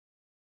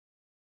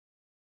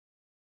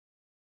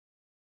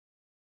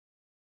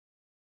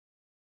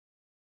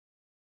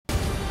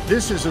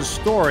This is a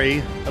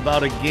story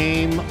about a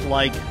game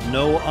like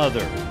no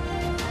other.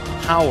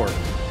 Power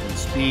and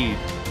speed,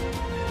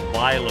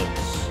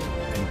 violence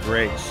and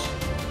grace.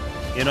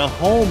 In a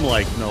home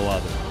like no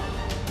other.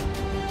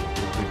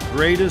 The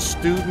greatest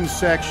student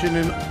section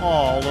in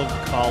all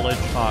of college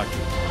hockey.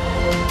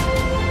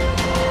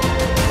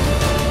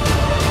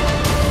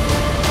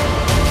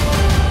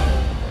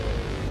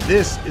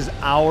 This is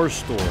our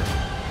story.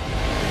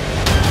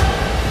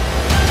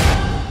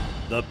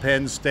 The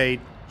Penn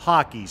State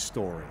Hockey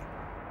Story.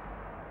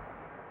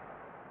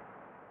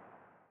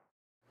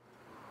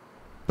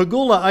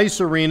 Pagula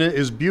Ice Arena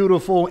is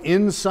beautiful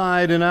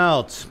inside and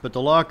out, but the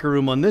locker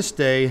room on this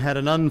day had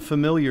an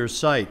unfamiliar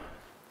sight.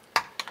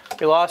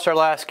 We lost our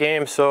last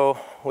game, so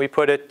we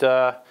put it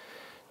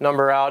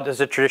number out as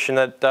a tradition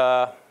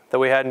that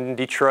we had in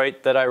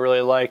Detroit that I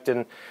really liked,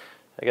 and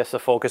I guess the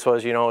focus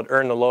was, you know,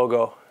 earn the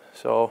logo.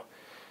 So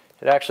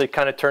it actually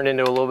kind of turned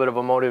into a little bit of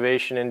a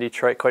motivation in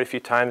Detroit. Quite a few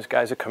times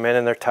guys would come in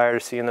and they're tired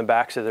of seeing the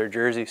backs of their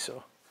jerseys.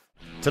 So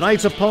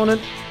tonight's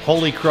opponent,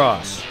 Holy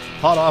Cross.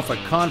 Hot off a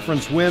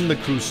conference win, the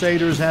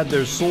Crusaders had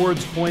their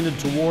swords pointed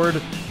toward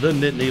the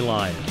Nittany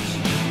Lions.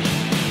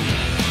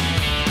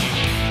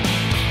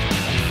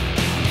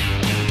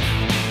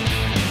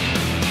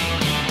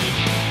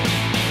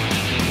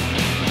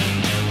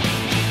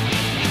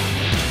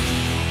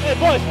 Hey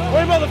boys,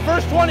 worry about the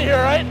first 20 here,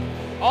 right?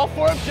 All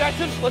 4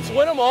 objectives, let's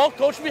win them all.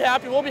 Coach will be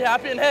happy, we'll be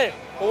happy, and hey,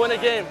 we'll win a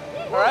game.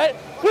 All right?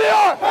 We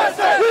are Penn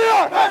State! We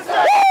are Penn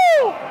State!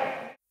 Woo!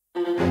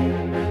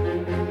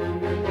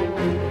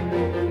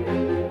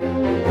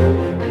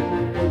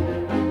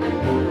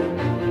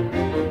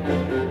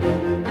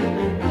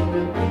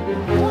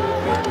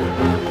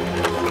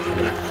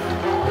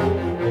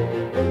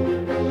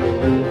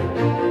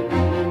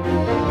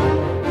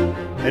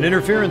 An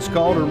interference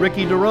call to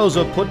Ricky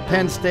DeRosa put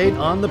Penn State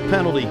on the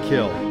penalty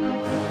kill.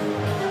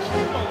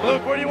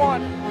 Luke, where do you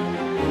want?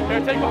 Here,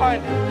 take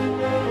behind.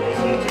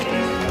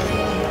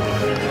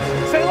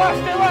 Stay left,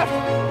 stay left.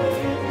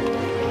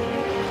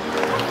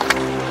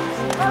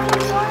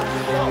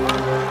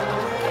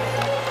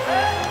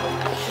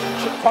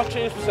 Puck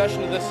change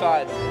possession to this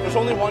side. There's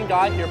only one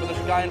guy here, but there's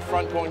a guy in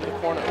front going to the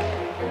corner.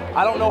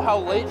 I don't know how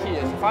late he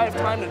is. If I have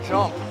time to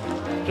jump,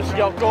 just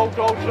yell, go,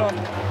 go, jump.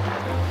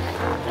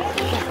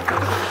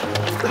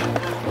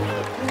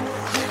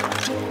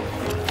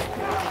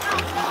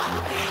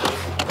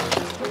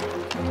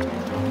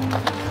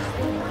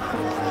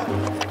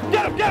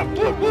 Get him!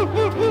 Luke, Luke,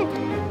 Luke, Luke!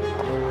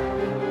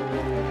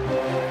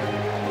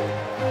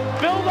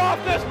 Build off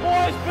this,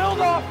 boys! Build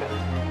off it!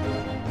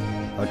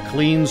 A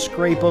clean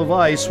scrape of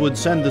ice would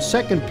send the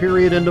second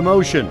period into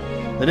motion.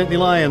 The Nittany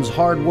Lions'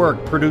 hard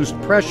work produced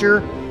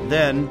pressure,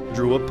 then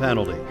drew a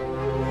penalty.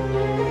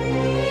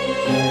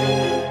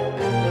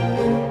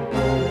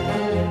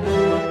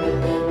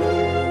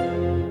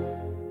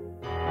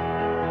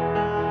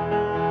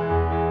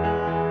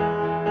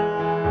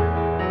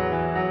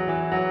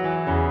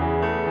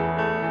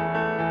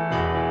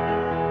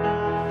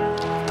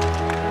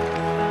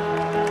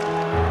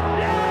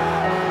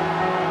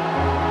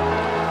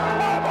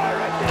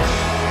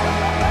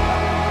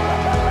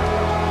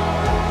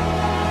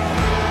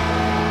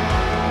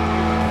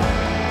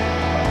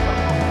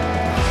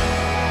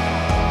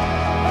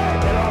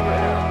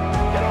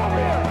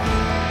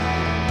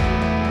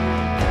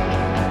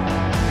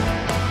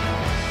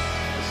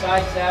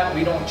 Besides that,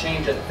 we don't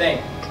change a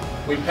thing.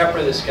 We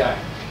pepper this guy.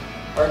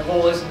 Our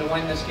goal isn't to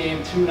win this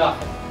game 2-0.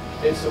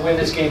 It's to win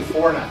this game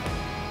 4-0.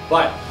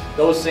 But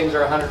those things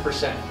are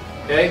 100%.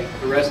 Okay?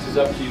 The rest is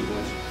up to you,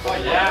 boys. Oh,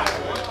 yeah.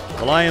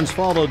 The Lions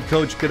followed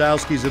Coach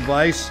Godowski's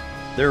advice.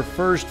 Their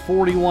first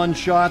 41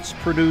 shots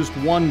produced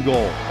 1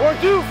 goal. We're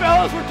due,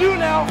 fellas. We're due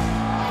now.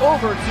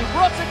 Over to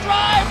Brooks, a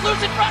drive,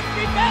 loose in front,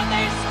 rebound,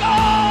 they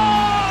score!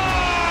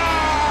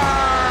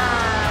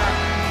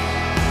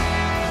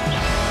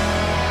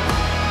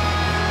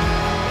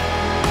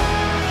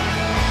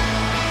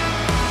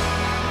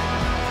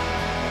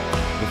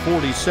 The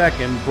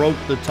 42nd broke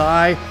the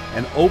tie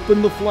and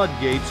opened the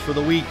floodgates for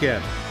the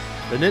weekend.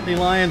 The Nittany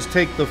Lions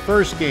take the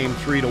first game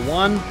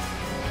 3-1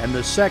 and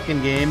the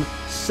second game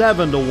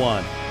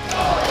 7-1.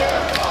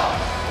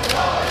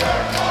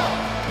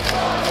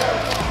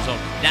 So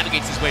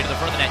navigates his way to the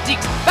front of the net.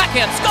 Deeks,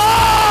 backhand, score!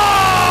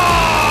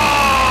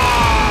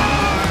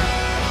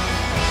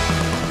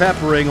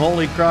 Peppering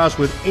Holy Cross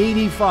with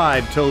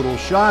 85 total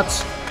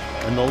shots,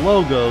 and the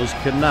Logos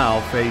can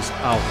now face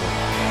outward.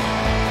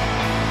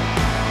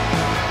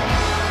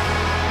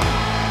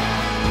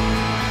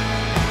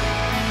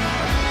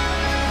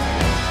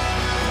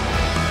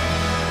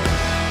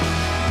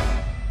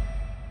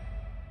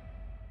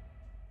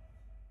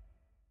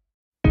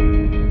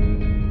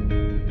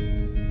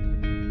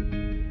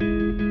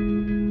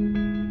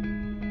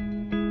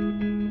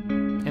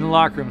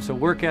 Locker room, so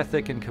work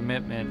ethic and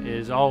commitment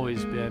has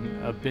always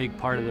been a big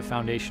part of the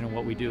foundation of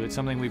what we do. It's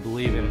something we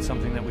believe in. It's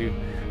something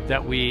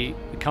that we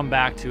come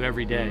back to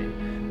every day.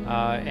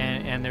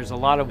 and there's a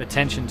lot of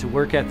attention to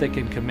work ethic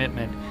and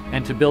commitment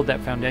and to build that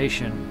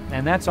foundation.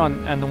 And that's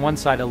on the one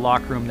side of the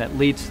locker room that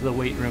leads to the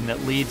weight room,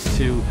 that leads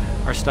to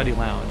our study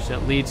lounge,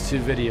 that leads to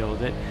video,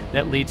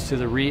 that leads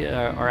to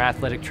our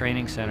athletic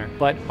training center.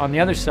 But on the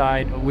other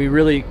side, we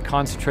really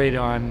concentrate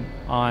on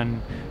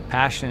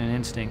passion and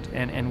instinct,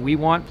 and we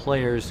want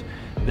players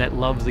that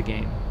love the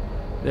game,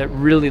 that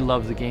really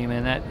love the game,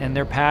 and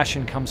their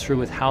passion comes through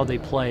with how they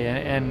play.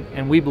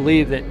 And we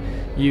believe that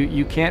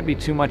you can't be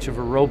too much of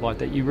a robot,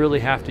 that you really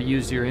have to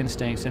use your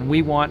instincts. And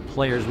we want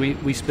players,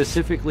 we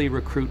specifically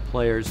recruit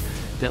players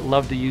that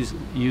love to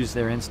use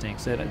their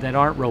instincts, that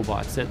aren't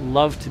robots, that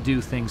love to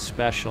do things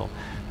special.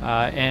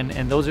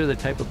 And those are the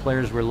type of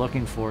players we're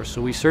looking for.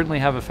 So we certainly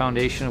have a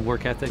foundation of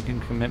work ethic and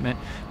commitment,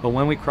 but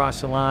when we cross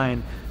the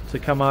line to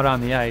come out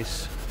on the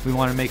ice, we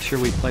want to make sure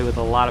we play with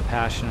a lot of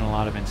passion and a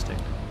lot of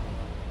instinct.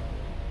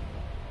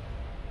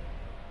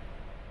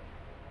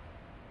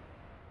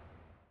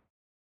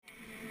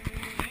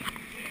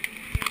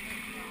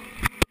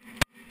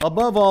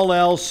 Above all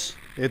else,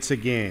 it's a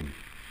game.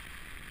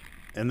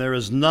 And there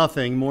is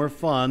nothing more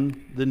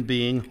fun than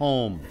being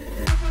home.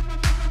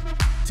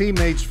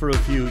 Teammates for a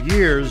few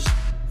years,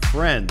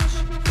 friends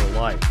for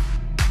life.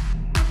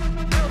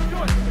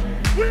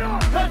 We are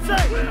Penn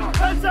State! We are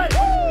Penn State!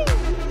 Woo!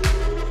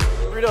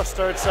 Frito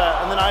starts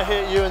that, and then I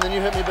hit you, and then you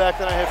hit me back,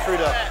 then I hit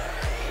Frito.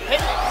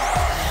 Hit me!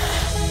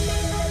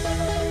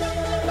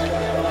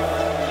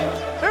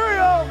 Here we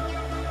go!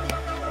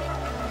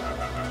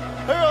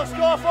 Here, let's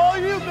go off all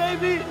you,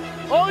 baby!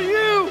 All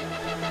you!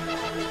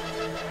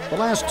 The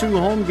last two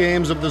home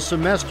games of the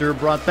semester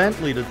brought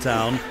Bentley to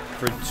town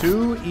for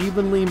two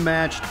evenly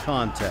matched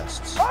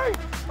contests. Hey!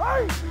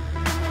 Hey!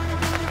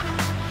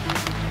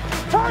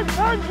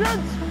 Time,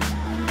 gents!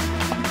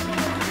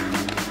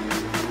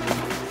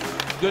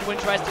 Goodwin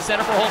tries to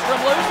center for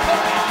Holstrom, loose.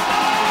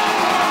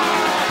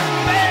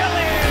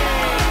 Bailey!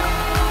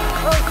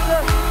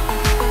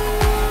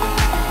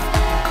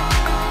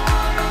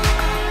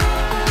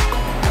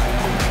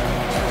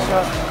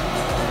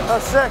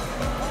 That's sick.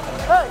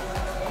 Hey!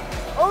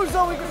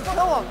 Ozo, we can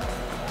kill him.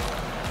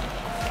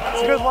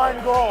 That's a good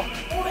line goal.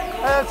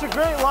 Hey, that's a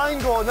great line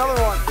goal.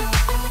 Another one.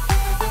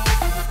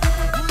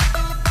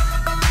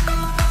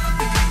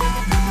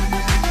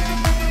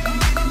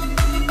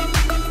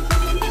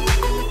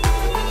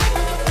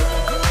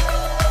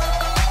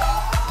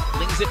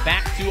 It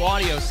back to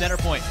Audio, center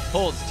point,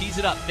 holds, tees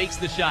it up, fakes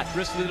the shot,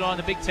 drifts with it on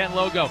the Big Ten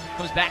logo,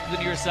 comes back to the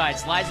near side,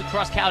 slides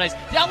across Cowdays,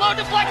 down low,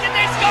 deflected,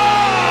 they score!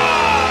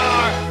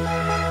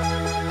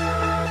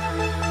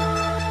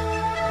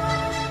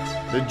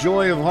 The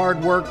joy of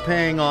hard work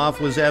paying off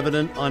was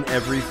evident on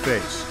every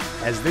face,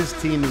 as this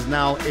team is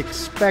now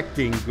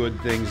expecting good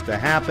things to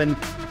happen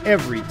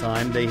every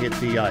time they hit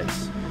the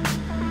ice.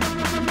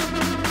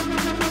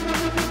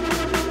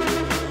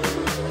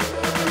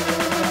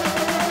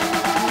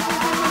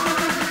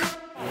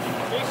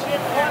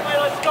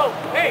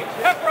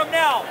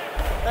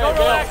 Don't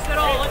relax at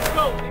all, let's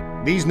go!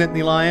 These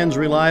Nittany Lions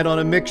relied on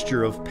a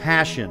mixture of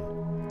passion,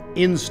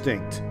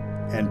 instinct,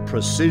 and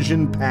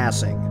precision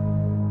passing.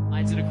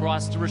 Lines it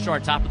across to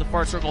Richard, top of the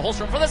far circle,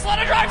 Holstrom for the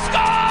slender drive, score!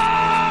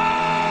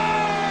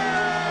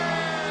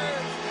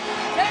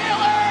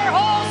 Taylor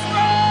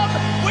Holstrom,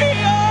 we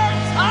are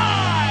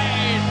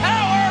tied!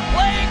 Power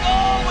play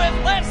goal with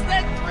less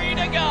than 3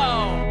 to go!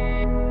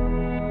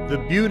 The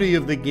beauty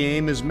of the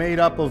game is made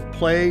up of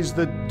plays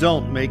that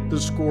don't make the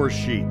score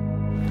sheet.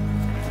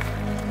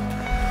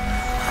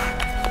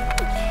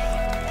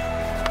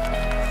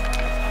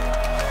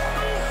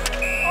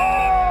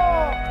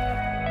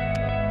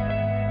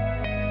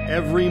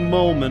 Every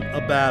moment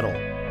a battle,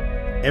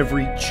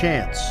 every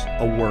chance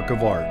a work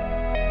of art.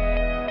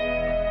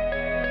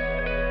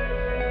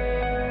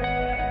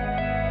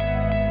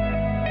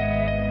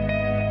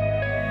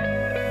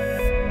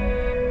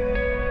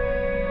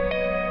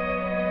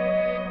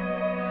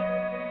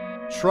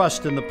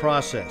 Trust in the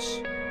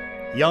process,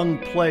 young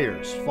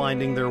players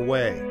finding their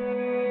way.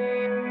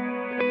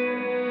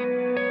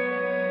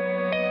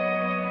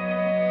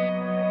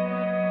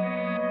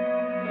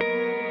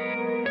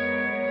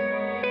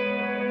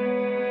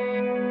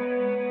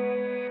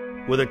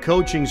 With a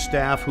coaching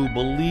staff who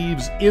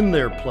believes in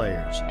their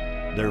players,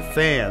 their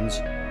fans,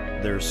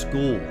 their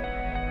school,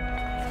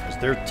 as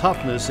their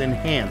toughness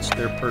enhanced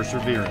their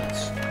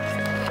perseverance.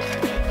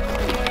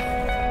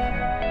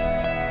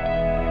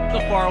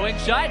 The far wing,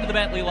 Scheid to the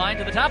Bentley line,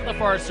 to the top of the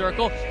far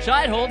circle.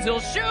 Scheid holds, he'll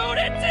shoot,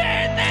 it's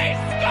in, they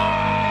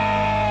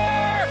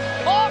score!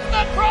 Off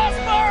the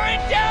crossbar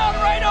and down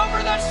right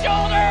over the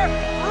shoulder.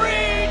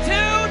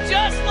 3-2,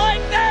 just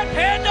like that,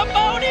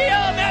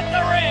 pandemonium at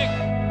the ring.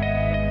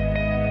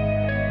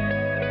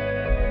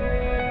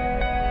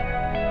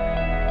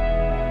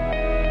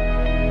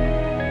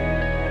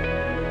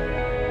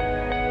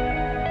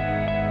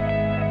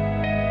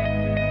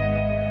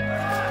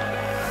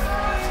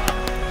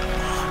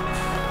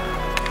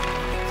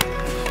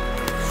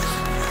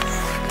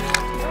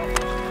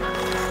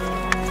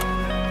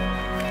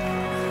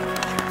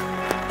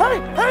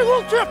 Hey,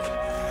 little chip!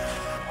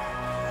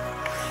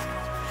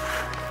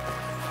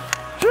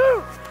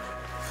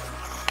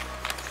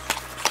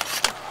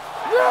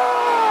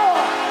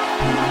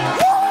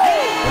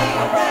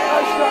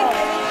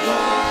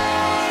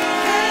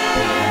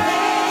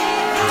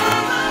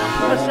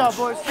 job,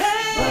 boys.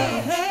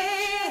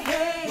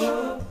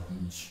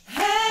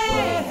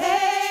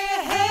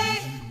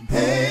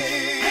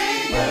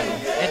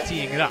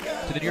 Emptying it up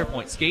to the near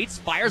point. Skates,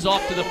 fires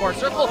off to the far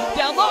circle.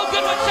 Down low,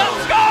 Goodwin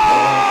shot, score!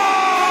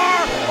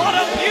 What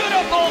a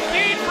beautiful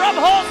feed from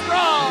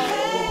Holmstrom!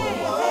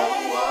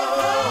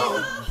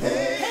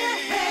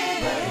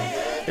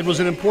 It was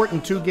an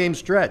important two-game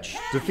stretch,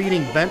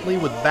 defeating Bentley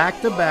with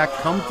back-to-back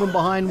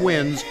come-from-behind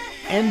wins,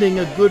 ending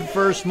a good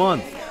first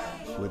month,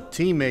 with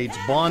teammates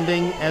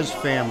bonding as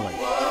family.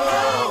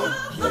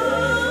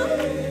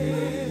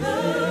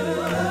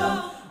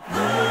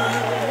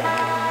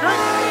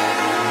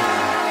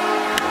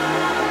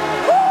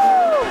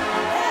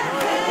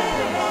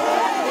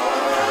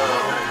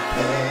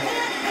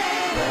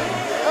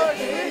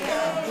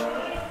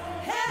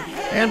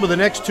 And with the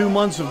next 2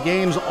 months of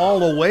games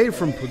all away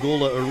from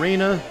Pagula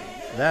Arena,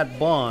 that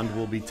bond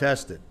will be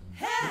tested.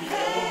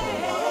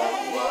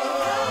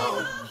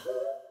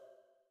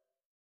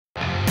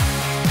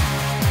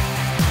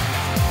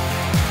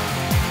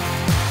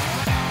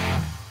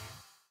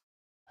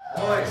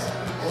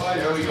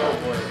 Here we go,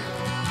 boys.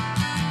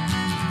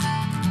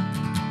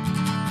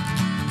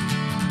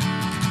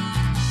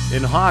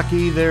 In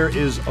hockey, there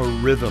is a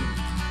rhythm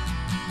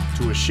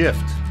to a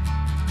shift,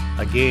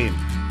 a game,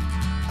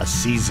 a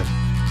season.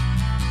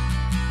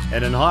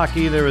 And in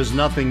hockey, there is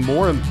nothing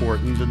more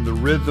important than the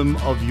rhythm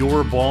of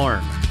your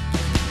barn.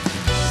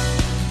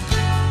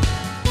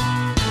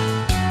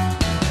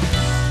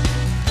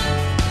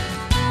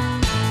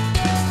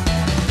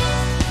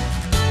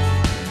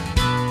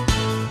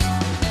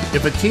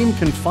 If a team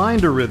can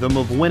find a rhythm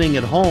of winning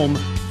at home,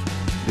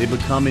 they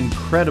become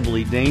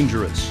incredibly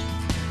dangerous.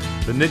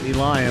 The Nittany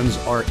Lions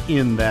are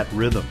in that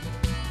rhythm.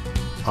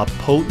 A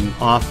potent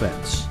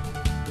offense,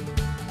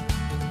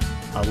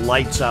 a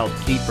lights-out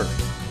keeper,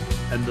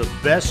 and the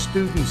best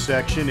student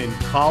section in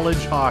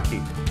college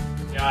hockey.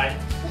 Guy,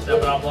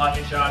 stepping up,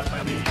 blocking shots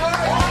by me.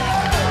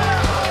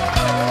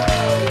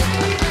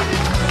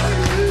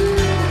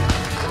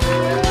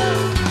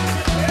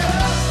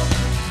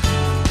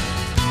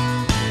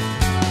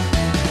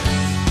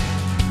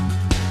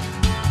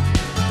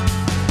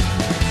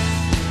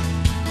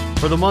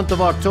 For the month of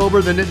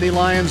October, the Nittany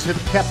Lions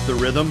have kept the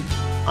rhythm,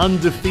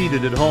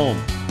 undefeated at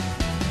home,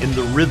 in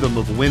the rhythm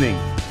of winning,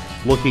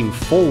 looking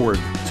forward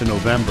to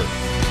November.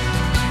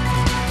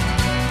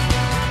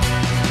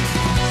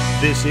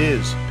 This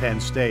is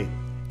Penn State,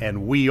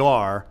 and we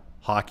are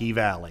Hockey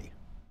Valley.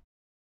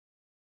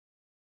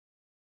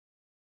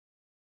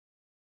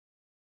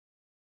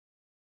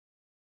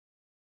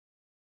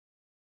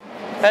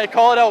 Hey,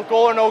 call it out,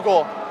 goal or no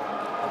goal? I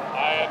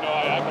had no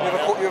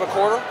idea. You have a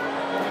quarter?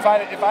 If I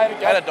had a $1.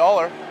 I had a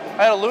 $1.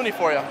 I had a loonie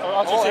for you. No,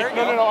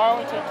 I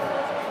only took